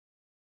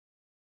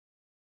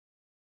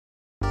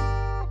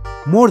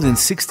More than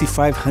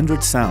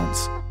 6,500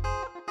 sounds,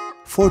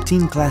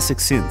 14 classic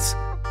synths,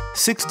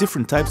 6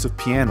 different types of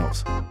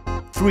pianos,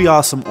 3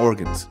 awesome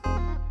organs,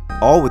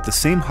 all with the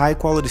same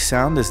high-quality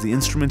sound as the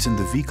instruments in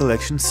the V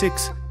Collection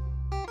 6,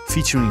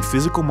 featuring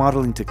physical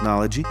modeling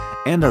technology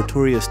and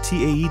Arturia's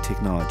TAE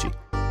technology.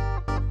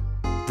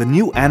 The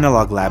new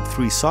Analog Lab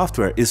 3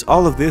 software is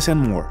all of this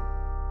and more.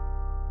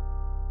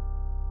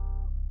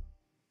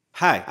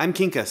 Hi, I'm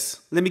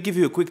Quincas. Let me give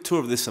you a quick tour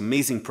of this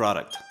amazing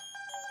product.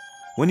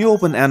 When you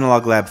open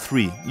Analog Lab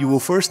 3, you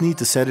will first need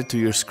to set it to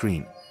your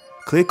screen.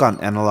 Click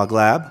on Analog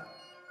Lab,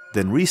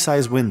 then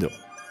Resize Window.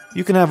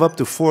 You can have up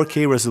to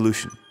 4K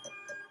resolution.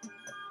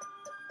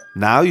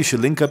 Now you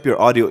should link up your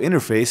audio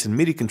interface and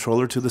MIDI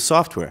controller to the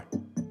software.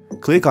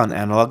 Click on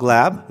Analog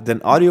Lab,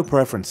 then Audio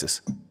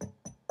Preferences.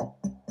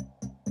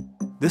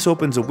 This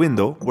opens a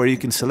window where you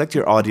can select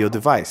your audio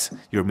device,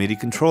 your MIDI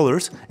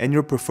controllers, and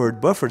your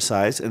preferred buffer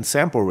size and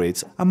sample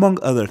rates, among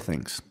other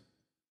things.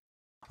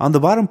 On the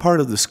bottom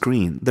part of the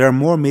screen, there are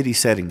more MIDI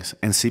settings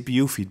and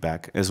CPU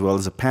feedback, as well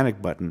as a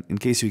panic button in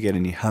case you get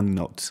any hung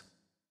notes.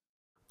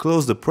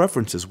 Close the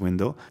Preferences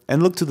window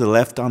and look to the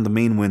left on the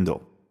main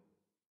window.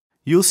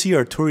 You'll see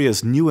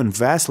Arturia's new and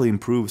vastly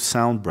improved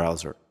sound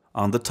browser.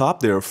 On the top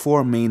there are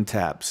 4 main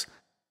tabs: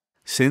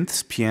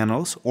 Synths,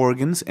 Pianos,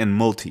 Organs, and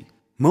Multi.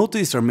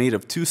 Multis are made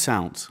of 2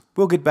 sounds.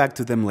 We'll get back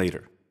to them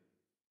later.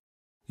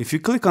 If you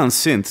click on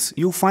Synths,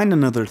 you'll find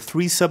another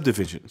 3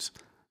 subdivisions.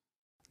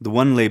 The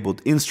one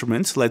labeled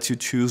Instruments lets you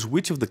choose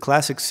which of the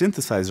classic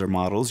synthesizer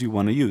models you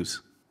want to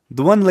use.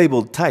 The one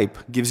labeled Type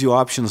gives you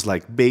options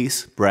like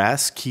bass,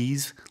 brass,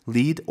 keys,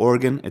 lead,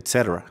 organ,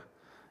 etc.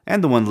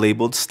 And the one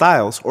labeled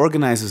Styles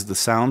organizes the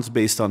sounds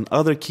based on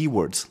other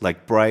keywords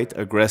like bright,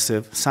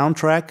 aggressive,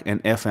 soundtrack,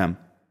 and FM.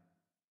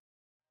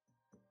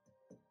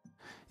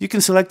 You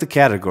can select a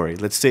category,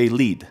 let's say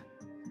lead.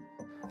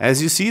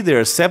 As you see, there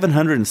are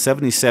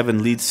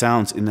 777 lead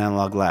sounds in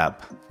Analog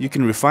Lab. You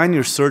can refine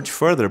your search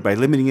further by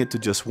limiting it to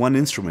just one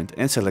instrument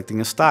and selecting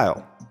a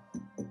style.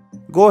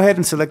 Go ahead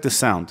and select a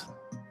sound.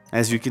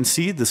 As you can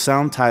see, the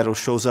sound title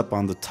shows up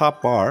on the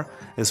top bar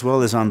as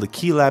well as on the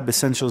KeyLab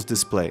Essentials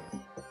display.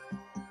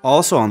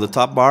 Also on the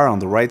top bar on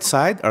the right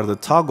side are the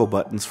toggle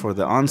buttons for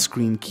the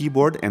on-screen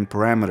keyboard and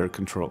parameter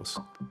controls.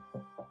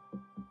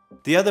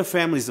 The other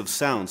families of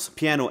sounds,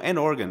 piano and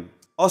organ,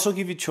 also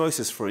give you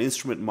choices for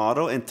instrument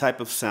model and type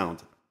of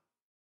sound.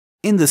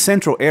 In the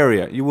central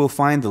area, you will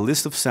find the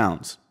list of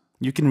sounds.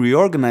 You can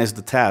reorganize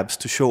the tabs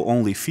to show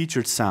only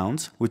featured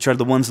sounds, which are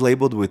the ones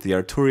labeled with the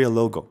Arturia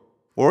logo,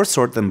 or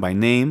sort them by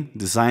name,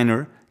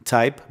 designer,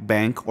 type,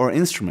 bank, or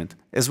instrument,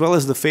 as well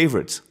as the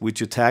favorites, which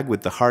you tag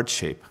with the heart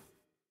shape.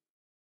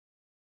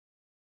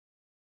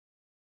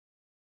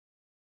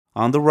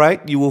 On the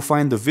right, you will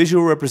find the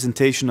visual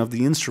representation of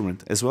the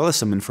instrument as well as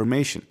some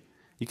information.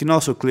 You can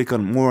also click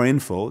on More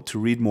Info to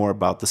read more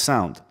about the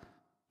sound.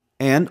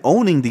 And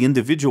owning the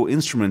individual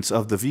instruments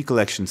of the V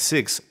Collection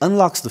 6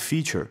 unlocks the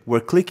feature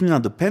where clicking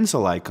on the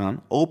pencil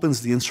icon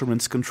opens the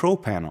instrument's control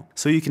panel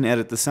so you can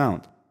edit the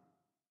sound.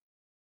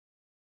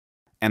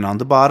 And on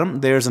the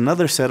bottom, there's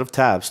another set of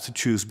tabs to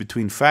choose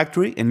between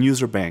factory and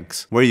user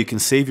banks, where you can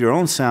save your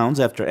own sounds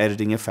after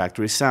editing a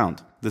factory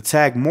sound. The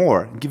tag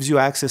More gives you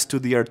access to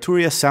the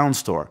Arturia Sound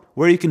Store,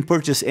 where you can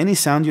purchase any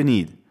sound you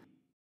need.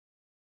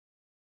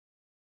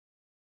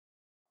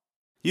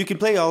 You can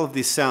play all of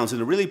these sounds in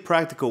a really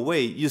practical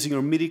way using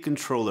your MIDI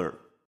controller.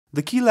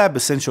 The KeyLab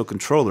Essential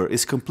controller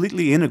is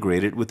completely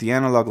integrated with the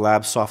Analog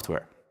Lab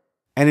software.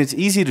 And it's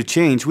easy to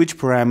change which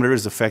parameter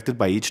is affected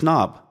by each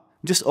knob.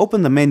 Just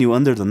open the menu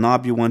under the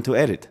knob you want to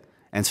edit,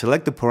 and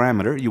select the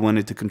parameter you want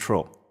it to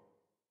control.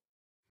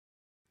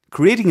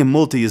 Creating a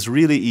multi is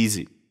really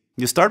easy.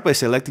 You start by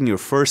selecting your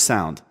first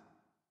sound.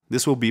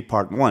 This will be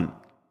part 1.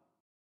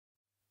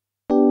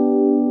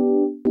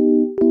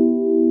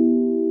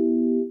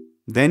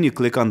 Then you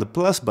click on the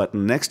plus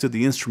button next to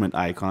the instrument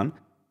icon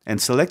and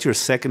select your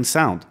second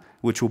sound,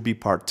 which will be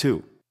part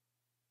 2.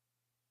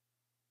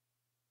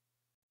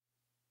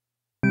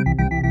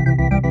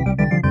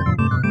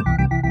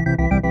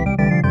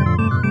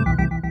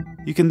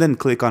 You can then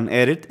click on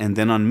Edit and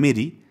then on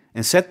MIDI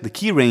and set the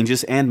key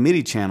ranges and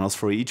MIDI channels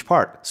for each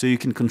part, so you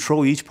can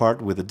control each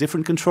part with a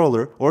different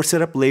controller or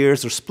set up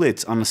layers or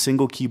splits on a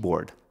single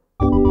keyboard.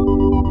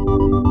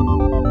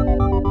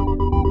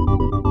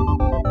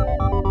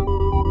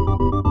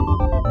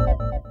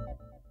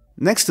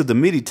 Next to the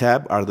MIDI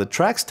tab are the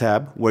Tracks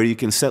tab, where you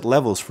can set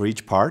levels for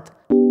each part,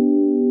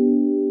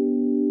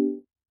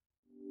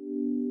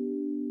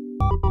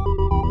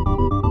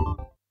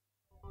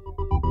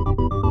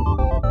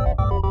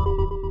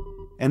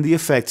 and the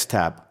Effects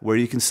tab, where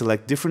you can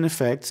select different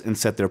effects and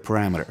set their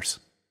parameters.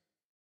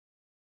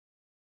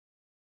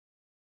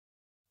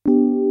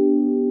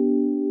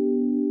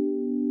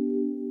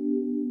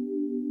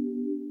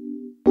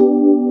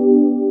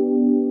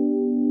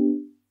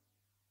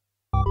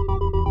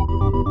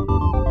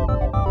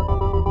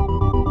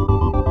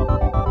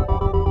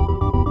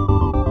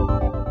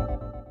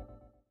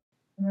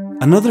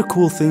 Another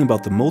cool thing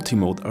about the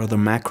multi-mode are the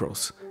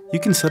macros. You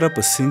can set up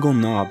a single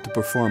knob to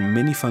perform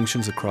many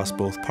functions across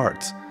both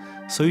parts.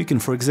 So you can,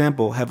 for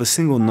example, have a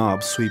single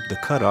knob sweep the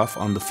cutoff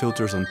on the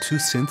filters on two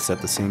synths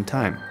at the same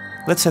time.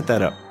 Let's set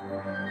that up.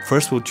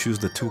 First, we'll choose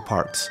the two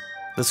parts.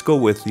 Let's go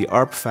with the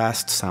ARP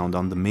Fast sound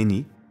on the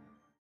Mini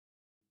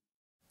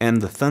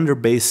and the Thunder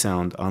Bass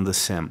sound on the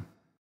Sim.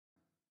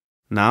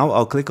 Now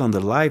I'll click on the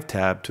Live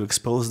tab to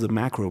expose the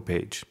macro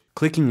page.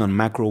 Clicking on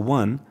Macro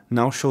 1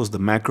 now shows the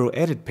macro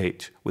edit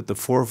page with the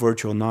 4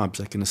 virtual knobs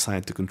I can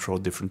assign to control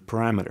different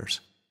parameters.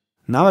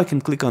 Now I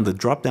can click on the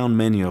drop-down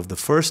menu of the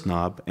first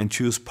knob and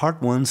choose Part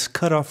 1's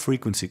cutoff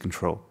frequency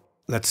control.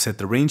 Let's set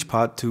the range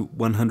pot to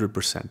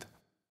 100%.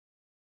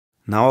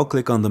 Now I'll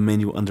click on the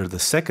menu under the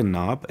second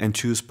knob and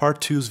choose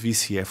Part 2's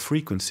VCF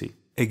frequency.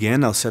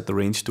 Again, I'll set the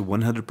range to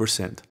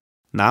 100%.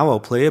 Now I'll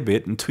play a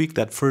bit and tweak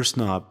that first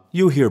knob.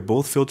 You'll hear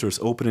both filters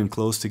open and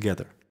close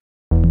together.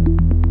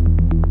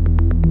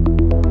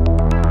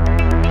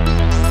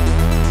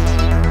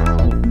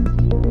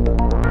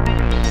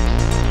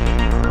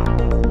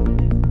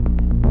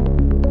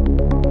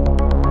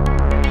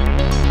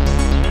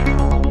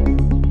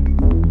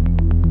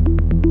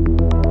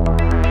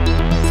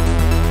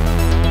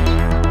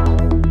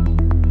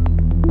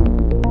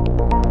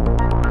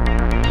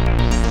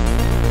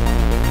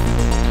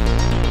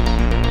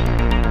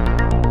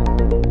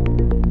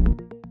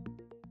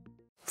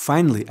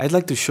 Finally, I'd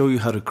like to show you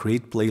how to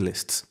create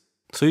playlists,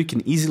 so you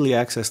can easily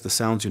access the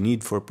sounds you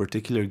need for a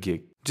particular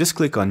gig. Just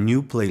click on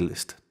New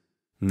Playlist,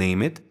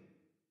 name it,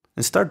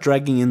 and start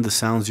dragging in the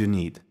sounds you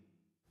need.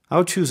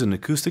 I'll choose an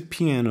acoustic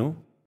piano,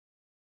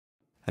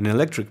 an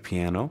electric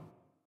piano,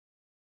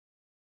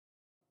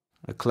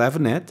 a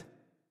clavinet,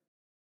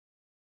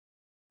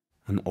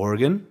 an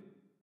organ,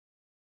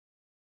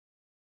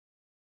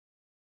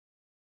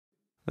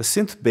 a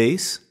synth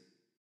bass,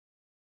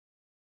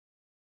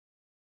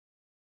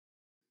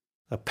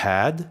 a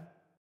pad,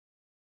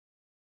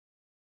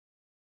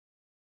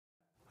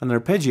 an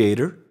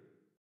arpeggiator,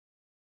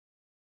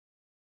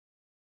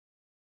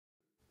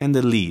 and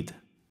a lead.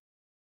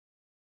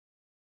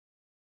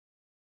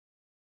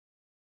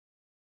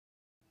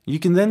 You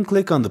can then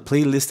click on the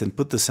playlist and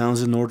put the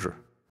sounds in order.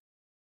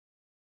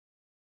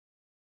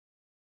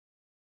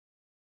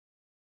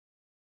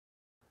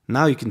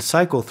 Now you can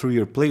cycle through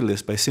your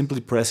playlist by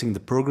simply pressing the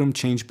Program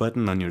Change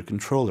button on your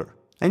controller.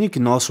 And you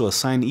can also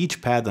assign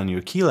each pad on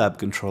your Keylab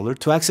controller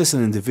to access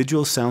an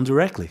individual sound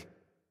directly.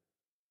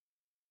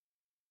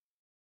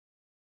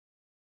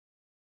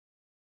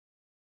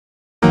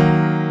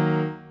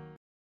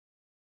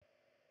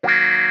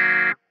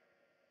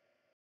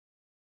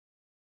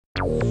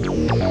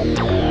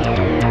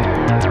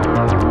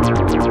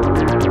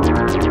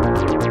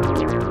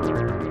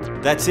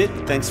 That's it,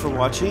 thanks for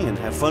watching and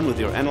have fun with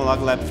your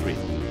Analog Lab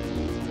 3.